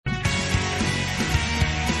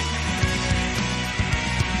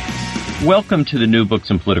Welcome to the New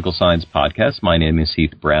Books in Political Science podcast. My name is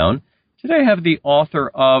Heath Brown. Today I have the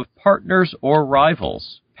author of Partners or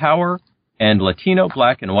Rivals, Power and Latino,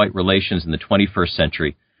 Black, and White Relations in the 21st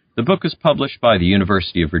Century. The book is published by the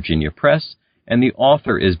University of Virginia Press, and the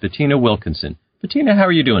author is Bettina Wilkinson. Bettina, how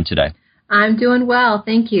are you doing today? I'm doing well,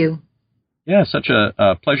 thank you. Yeah, such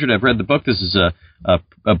a pleasure to have read the book. This is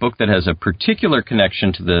a book that has a particular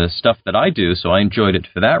connection to the stuff that I do, so I enjoyed it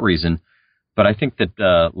for that reason. But I think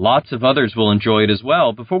that lots of others will enjoy it as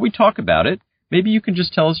well. Before we talk about it, maybe you can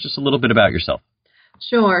just tell us just a little bit about yourself.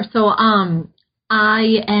 Sure. So I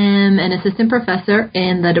am an assistant professor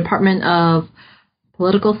in the Department of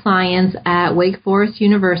Political Science at Wake Forest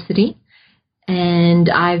University, and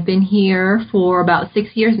I've been here for about 6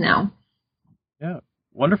 years now. Yeah,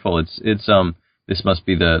 wonderful. This must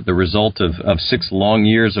be the result of 6 long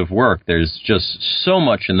years of work. There's just so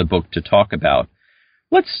much in the book to talk about.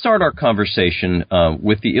 Let's start our conversation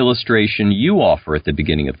with the illustration you offer at the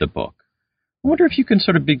beginning of the book. I wonder if you can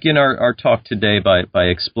sort of begin our talk today by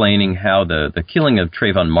explaining how the killing of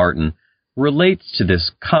Trayvon Martin relates to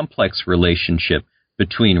this complex relationship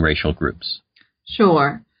between racial groups.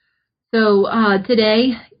 Sure. So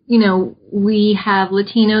today, we have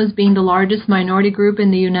Latinos being the largest minority group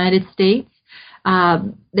in the United States.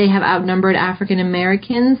 They have outnumbered African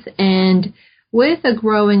Americans, and with a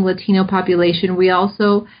growing Latino population, we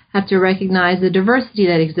also have to recognize the diversity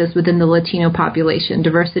that exists within the Latino population.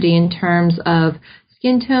 Diversity in terms of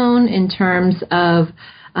skin tone, in terms of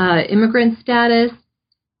immigrant status,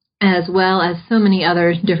 as well as so many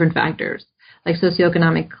other different factors like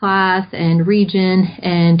socioeconomic class and region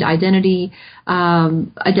and identity,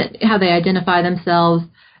 how they identify themselves,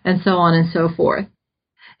 and so on and so forth.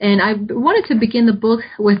 And I wanted to begin the book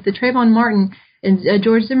with the Trayvon Martin and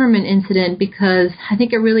George Zimmerman incident because I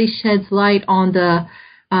think it really sheds light on the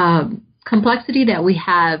complexity that we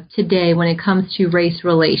have today when it comes to race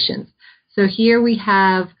relations. So here we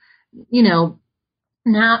have, we're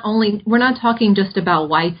not talking just about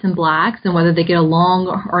whites and blacks and whether they get along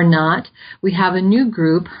or not. We have a new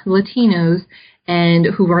group, Latinos, and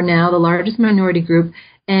who are now the largest minority group,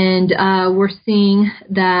 and we're seeing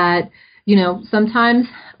that sometimes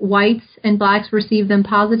whites and blacks receive them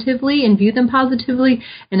positively and view them positively,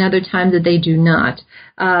 and other times that they do not.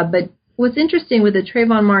 But what's interesting with the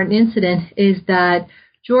Trayvon Martin incident is that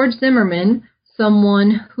George Zimmerman,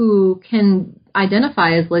 someone who can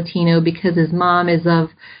identify as Latino because his mom is from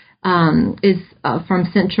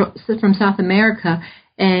South America,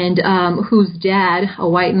 and whose dad, a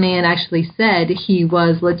white man, actually said he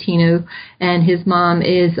was Latino, and his mom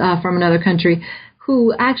is from another country,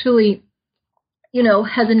 who actually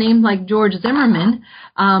has a name like George Zimmerman,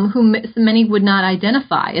 who many would not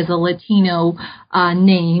identify as a Latino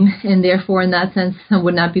name, and therefore, in that sense,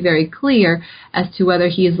 would not be very clear as to whether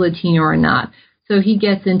he is Latino or not. So he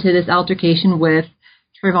gets into this altercation with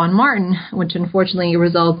Trayvon Martin, which unfortunately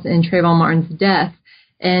results in Trayvon Martin's death.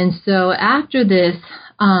 And so after this,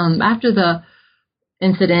 after the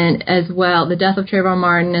incident as well, the death of Trayvon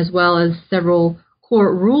Martin, as well as several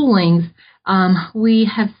court rulings,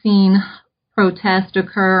 we have seen protests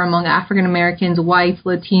occur among African Americans, whites,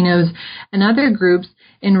 Latinos, and other groups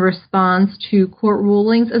in response to court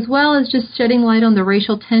rulings, as well as just shedding light on the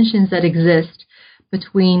racial tensions that exist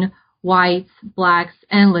between whites, blacks,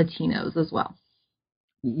 and Latinos as well.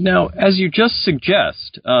 Now, as you just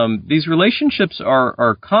suggest, these relationships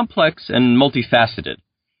are complex and multifaceted,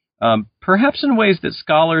 perhaps in ways that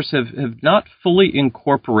scholars have not fully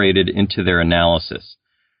incorporated into their analysis.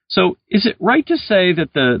 So is it right to say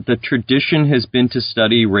that the tradition has been to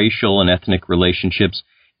study racial and ethnic relationships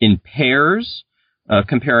in pairs,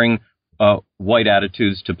 comparing white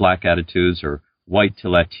attitudes to black attitudes or white to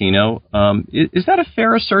Latino? Is that a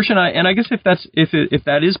fair assertion? And I guess if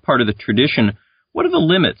that is part of the tradition, what are the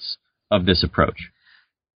limits of this approach?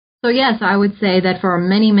 So yes, I would say that for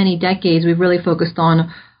many, many decades, we've really focused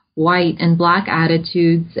on white and black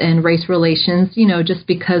attitudes and race relations, just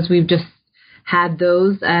because we've just had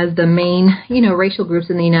those as the main, racial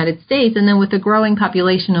groups in the United States. And then with the growing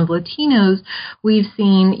population of Latinos, we've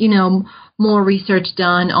seen, more research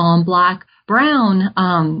done on black, brown,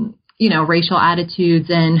 racial attitudes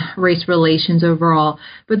and race relations overall.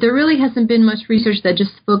 But there really hasn't been much research that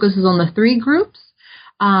just focuses on the three groups.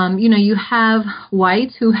 You have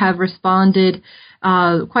whites who have responded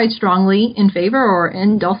quite strongly in favor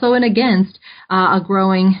and also against a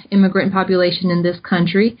growing immigrant population in this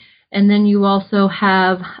country. And then you also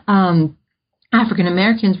have African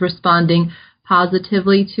Americans responding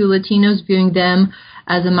positively to Latinos, viewing them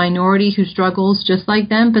as a minority who struggles just like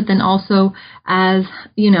them, but then also as,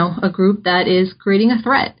 a group that is creating a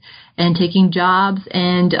threat and taking jobs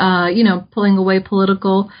and, pulling away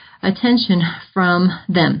political attention from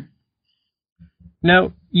them.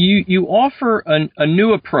 Now, you offer a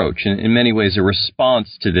new approach, in many ways a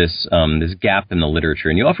response to this gap in the literature,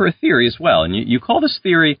 and you offer a theory as well, and you call this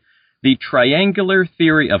theory the triangular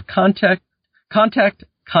theory of context,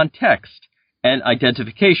 and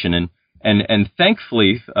identification, and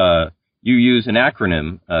thankfully you use an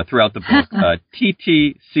acronym throughout the book,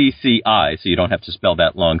 TTCCI, so you don't have to spell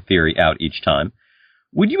that long theory out each time.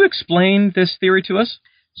 Would you explain this theory to us?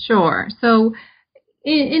 Sure. So,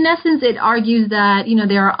 in essence, it argues that,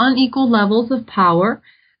 there are unequal levels of power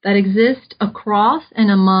that exist across and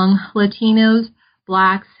among Latinos,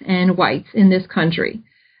 Blacks, and whites in this country.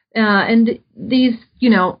 And these,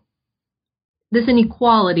 this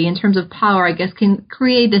inequality in terms of power, I guess, can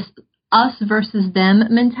create this us versus them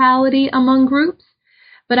mentality among groups.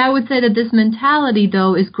 But I would say that this mentality,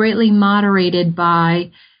 though, is greatly moderated by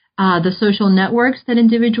the social networks that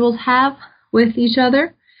individuals have with each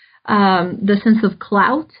other. The sense of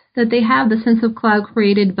clout that they have, the sense of clout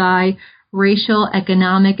created by racial,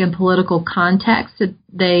 economic, and political context that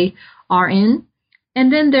they are in.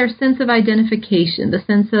 And then their sense of identification, the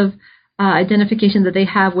sense of identification that they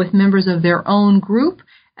have with members of their own group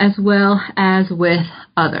as well as with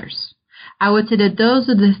others. I would say that those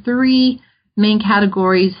are the three main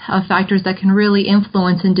categories of factors that can really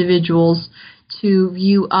influence individuals to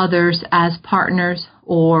view others as partners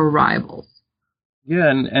or rivals. Yeah,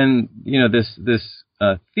 and this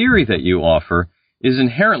theory that you offer is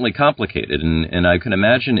inherently complicated, and I can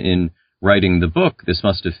imagine in writing the book, this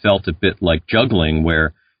must have felt a bit like juggling,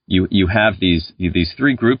 where you have these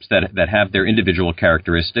three groups that have their individual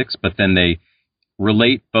characteristics, but then they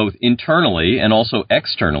relate both internally and also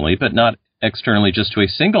externally, but not externally just to a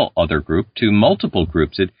single other group, to multiple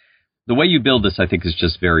groups. The way you build this, I think, is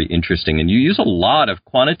just very interesting, and you use a lot of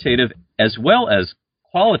quantitative as well as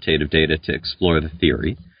qualitative data to explore the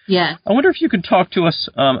theory. Yes. I wonder if you could talk to us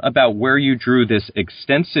about where you drew this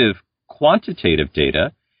extensive quantitative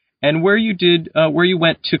data and where you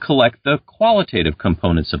went to collect the qualitative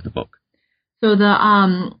components of the book. So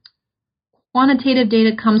the quantitative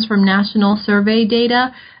data comes from national survey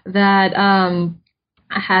data that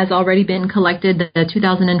has already been collected, the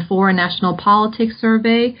 2004 National Politics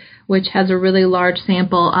Survey, which has a really large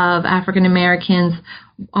sample of African Americans,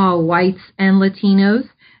 whites, and Latinos.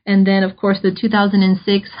 And then, of course, the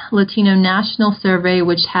 2006 Latino National Survey,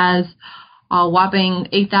 which has a whopping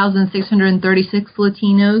 8,636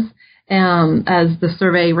 Latinos as the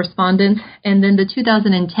survey respondents. And then the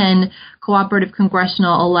 2010 Cooperative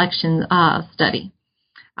Congressional Election Study.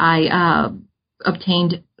 I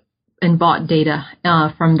obtained and bought data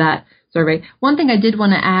from that survey. One thing I did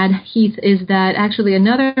want to add, Heath, is that actually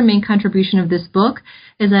another main contribution of this book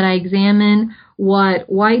is that I examine what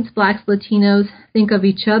whites, Blacks, Latinos think of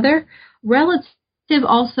each other, relative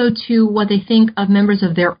also to what they think of members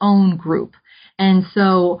of their own group. And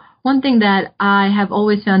so one thing that I have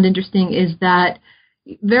always found interesting is that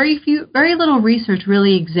very little research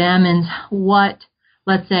really examines what,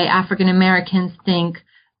 let's say, African Americans think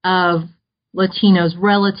of Latinos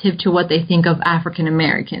relative to what they think of African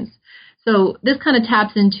Americans. So this kind of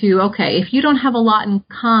taps into, okay, if you don't have a lot in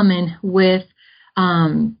common with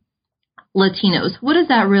Latinos, what does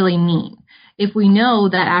that really mean? If we know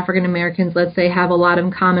that African Americans, let's say, have a lot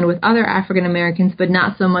in common with other African Americans, but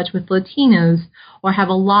not so much with Latinos, or have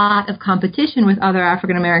a lot of competition with other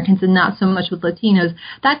African Americans and not so much with Latinos,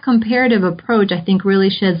 that comparative approach, I think,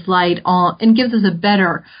 really sheds light on and gives us a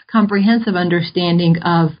better comprehensive understanding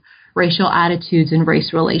of racial attitudes and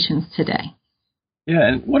race relations today. Yeah,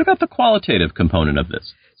 and what about the qualitative component of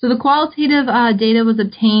this? So the qualitative data was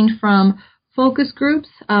obtained from focus groups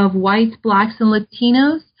of whites, Blacks, and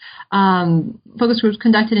Latinos, focus groups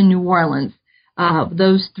conducted in New Orleans,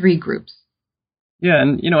 those three groups. Yeah,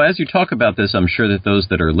 and, as you talk about this, I'm sure that those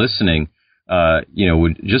that are listening,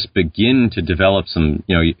 would just begin to develop some,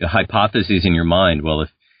 hypotheses in your mind. Well,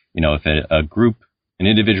 if a group, an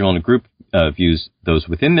individual in a group views those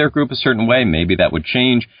within their group a certain way, maybe that would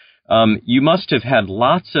change. You must have had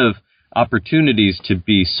lots of opportunities to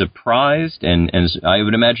be surprised and I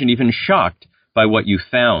would imagine even shocked by what you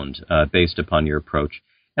found based upon your approach.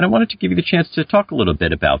 And I wanted to give you the chance to talk a little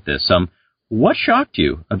bit about this. What shocked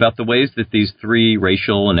you about the ways that these three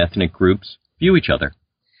racial and ethnic groups view each other?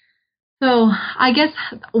 So I guess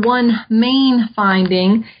one main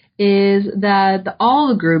finding is that all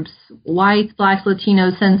the groups, whites, Blacks,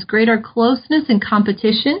 Latinos, sense greater closeness and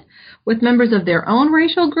competition with members of their own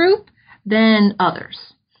racial group than others.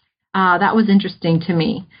 That was interesting to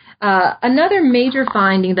me. Another major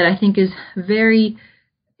finding that I think is very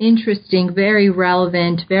interesting, very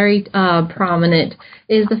relevant, very prominent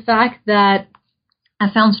is the fact that I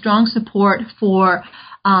found strong support for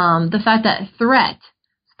the fact that threat,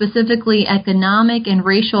 specifically economic and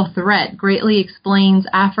racial threat, greatly explains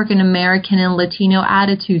African American and Latino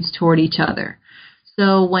attitudes toward each other.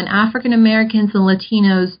 So when African Americans and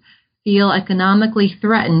Latinos feel economically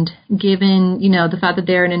threatened, given, the fact that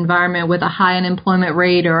they're in an environment with a high unemployment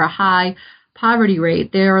rate or a high poverty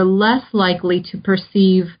rate, they are less likely to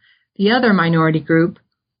perceive the other minority group,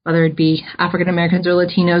 whether it be African Americans or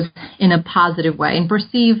Latinos, in a positive way and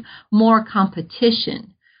perceive more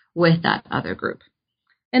competition with that other group.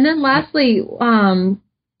 And then lastly,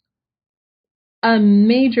 a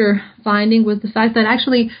major finding was the fact that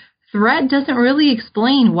actually threat doesn't really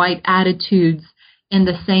explain white attitudes in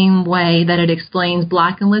the same way that it explains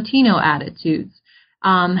Black and Latino attitudes.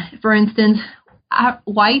 For instance,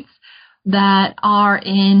 whites that are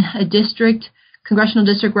in a congressional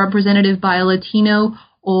district represented by a Latino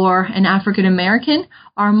or an African American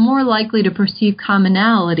are more likely to perceive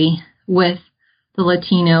commonality with the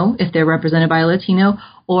Latino if they're represented by a Latino,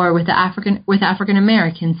 or with African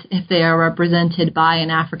Americans if they are represented by an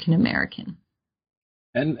African American.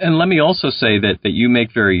 And let me also say that you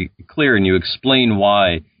make very clear and you explain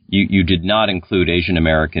why you did not include Asian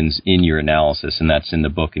Americans in your analysis, and that's in the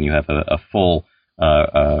book, and you have a full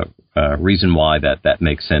reason why that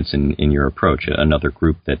makes sense in your approach. Another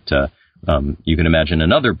group that you can imagine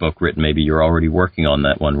another book written, maybe you're already working on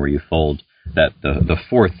that one where you fold that the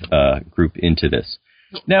fourth group into this.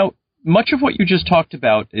 Now, much of what you just talked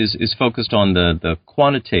about is focused on the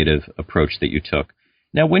quantitative approach that you took.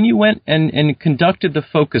 Now, when you went and conducted the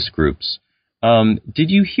focus groups, did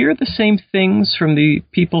you hear the same things from the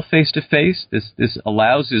people face to face? This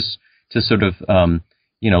allows us to sort of,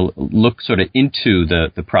 look sort of into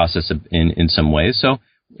the process in some ways. So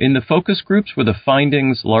in the focus groups, were the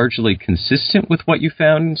findings largely consistent with what you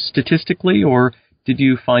found statistically, or did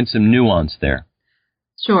you find some nuance there?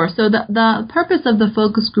 Sure. So the purpose of the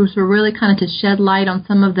focus groups were really kind of to shed light on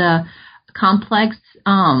some of the complex,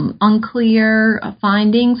 unclear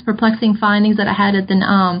findings, perplexing findings that I had at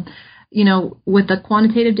the, with the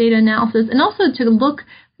quantitative data analysis, and also to look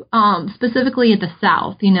specifically at the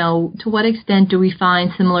South. To what extent do we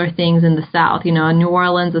find similar things in the South? New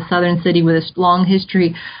Orleans, a southern city with a long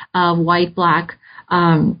history of white-black,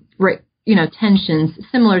 tensions,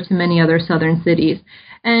 similar to many other southern cities.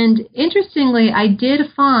 And interestingly, I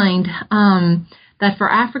did find that for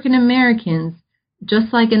African Americans,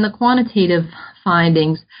 just like in the quantitative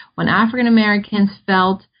findings, when African Americans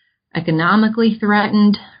felt economically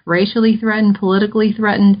threatened, racially threatened, politically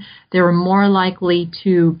threatened, they were more likely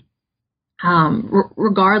to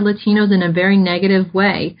regard Latinos in a very negative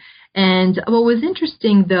way. And what was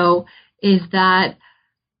interesting, though, is that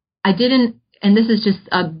I didn't, and this is just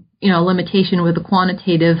a limitation with the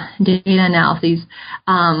quantitative data analyses,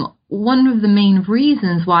 one of the main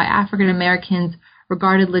reasons why African Americans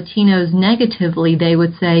regarded Latinos negatively, they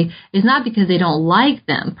would say, is not because they don't like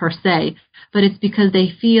them per se, but it's because they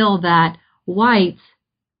feel that whites,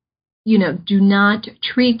 do not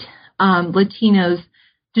treat Latinos,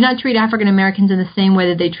 do not treat African Americans in the same way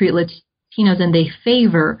that they treat Latinos, and they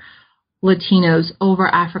favor Latinos over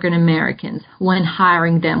African Americans when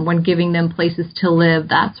hiring them, when giving them places to live,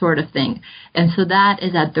 that sort of thing. And so that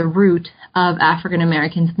is at the root of African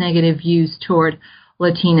Americans' negative views toward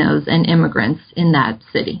Latinos and immigrants in that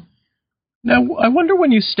city. Now, I wonder,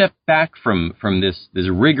 when you step back from this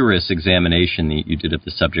rigorous examination that you did of the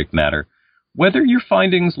subject matter, whether your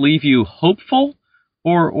findings leave you hopeful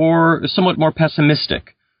or somewhat more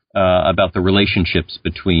pessimistic about the relationships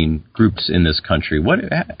between groups in this country.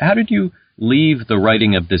 How did you leave the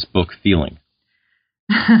writing of this book feeling?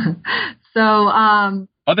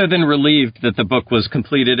 Other than relieved that the book was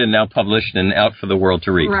completed and now published and out for the world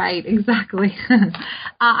to read. Right, exactly.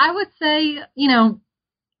 I would say,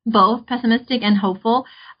 both pessimistic and hopeful.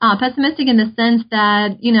 Pessimistic in the sense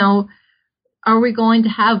that, are we going to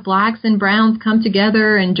have blacks and browns come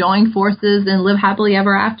together and join forces and live happily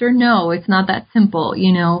ever after? No, it's not that simple,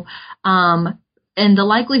 And the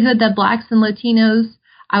likelihood that blacks and Latinos,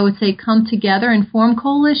 I would say, come together and form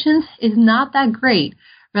coalitions is not that great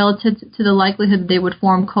relative to the likelihood that they would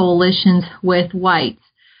form coalitions with whites.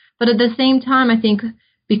 But at the same time, I think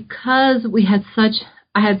because I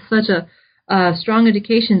had such a strong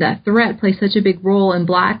indication that threat plays such a big role in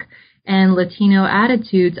black and Latino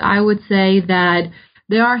attitudes, I would say that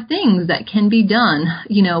there are things that can be done,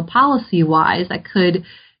 policy-wise, that could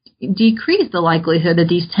decrease the likelihood that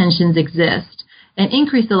these tensions exist. and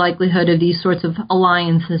increase the likelihood of these sorts of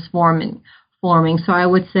alliances forming. So I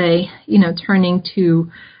would say, turning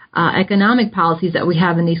to economic policies that we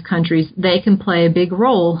have in these countries, they can play a big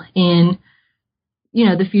role in,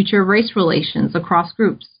 the future of race relations across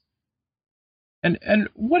groups. And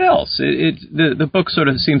what else? The book sort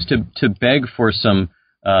of seems to beg for some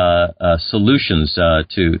solutions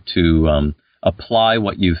to apply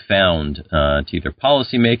what you found to either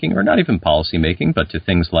policy making or not even policy making, but to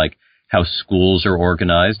things like how schools are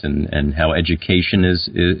organized and how education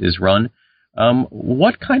is run.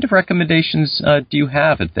 What kind of recommendations do you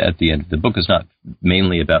have at the end? The book is not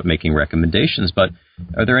mainly about making recommendations, but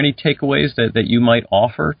are there any takeaways that you might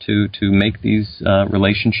offer to make these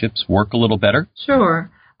relationships work a little better?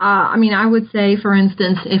 Sure. I would say, for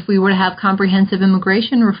instance, if we were to have comprehensive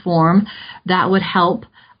immigration reform, that would help,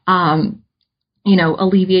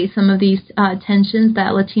 alleviate some of these tensions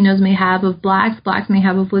that Latinos may have of blacks may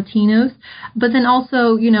have of Latinos, but then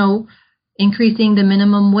also, increasing the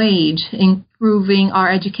minimum wage, improving our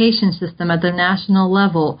education system at the national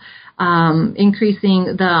level,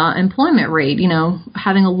 increasing the employment rate,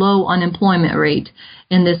 having a low unemployment rate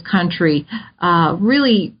in this country,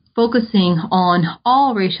 really focusing on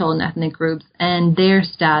all racial and ethnic groups and their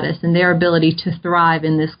status and their ability to thrive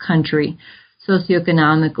in this country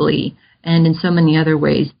socioeconomically and in so many other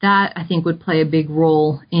ways. That, I think, would play a big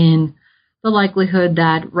role in the likelihood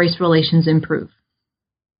that race relations improve.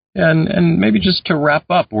 And maybe just to wrap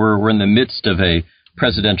up, we're in the midst of a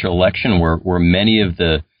presidential election where many of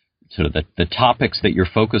the sort of the topics that you're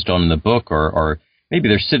focused on in the book are maybe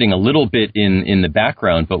they're sitting a little bit in the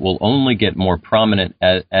background, but will only get more prominent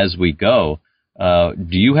as we go.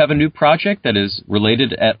 Do you have a new project that is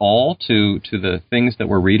related at all to the things that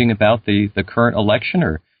we're reading about the current election,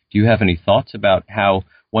 or do you have any thoughts about how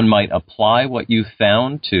one might apply what you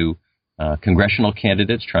found to congressional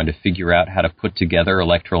candidates trying to figure out how to put together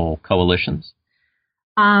electoral coalitions?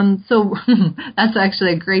 So that's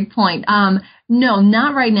actually a great point. No,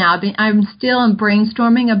 not right now. I'm still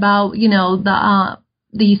brainstorming about,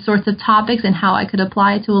 these sorts of topics and how I could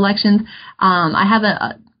apply it to elections. I have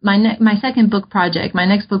my second book project. My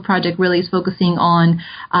next book project really is focusing on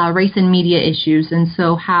race and media issues, and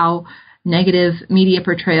so how negative media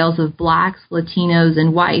portrayals of blacks, Latinos,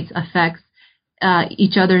 and whites affects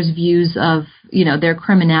each other's views of, their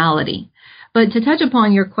criminality. But to touch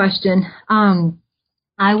upon your question,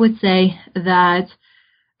 I would say that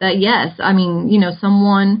yes,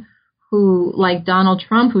 someone who, like Donald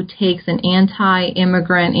Trump, who takes an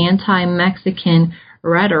anti-immigrant, anti-Mexican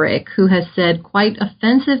rhetoric, who has said quite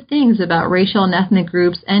offensive things about racial and ethnic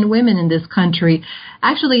groups and women in this country,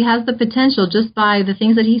 actually has the potential, just by the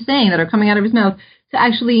things that he's saying that are coming out of his mouth, to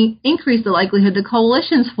actually increase the likelihood the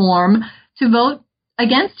coalitions form to vote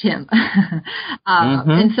against him.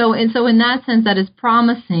 And so in that sense, that is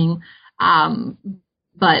promising.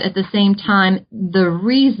 But at the same time, the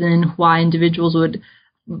reason why individuals would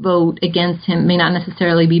vote against him may not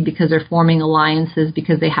necessarily be because they're forming alliances,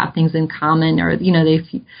 because they have things in common, or,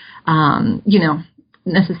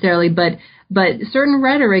 necessarily. But certain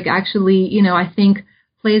rhetoric actually, I think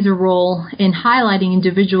plays a role in highlighting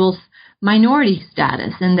individuals' minority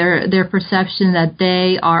status and their perception that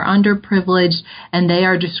they are underprivileged and they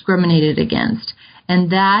are discriminated against.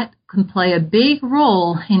 And that can play a big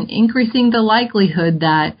role in increasing the likelihood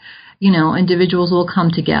that, individuals will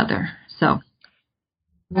come together. So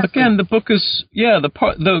again, the book is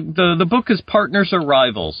the book is Partners or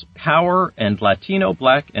Rivals: Power and Latino,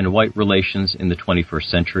 Black, and White Relations in the 21st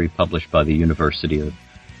Century, published by the University of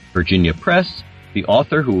Virginia Press. The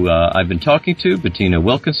author, who I've been talking to, Bettina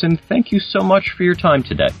Wilkinson, thank you so much for your time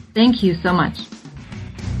today. Thank you so much.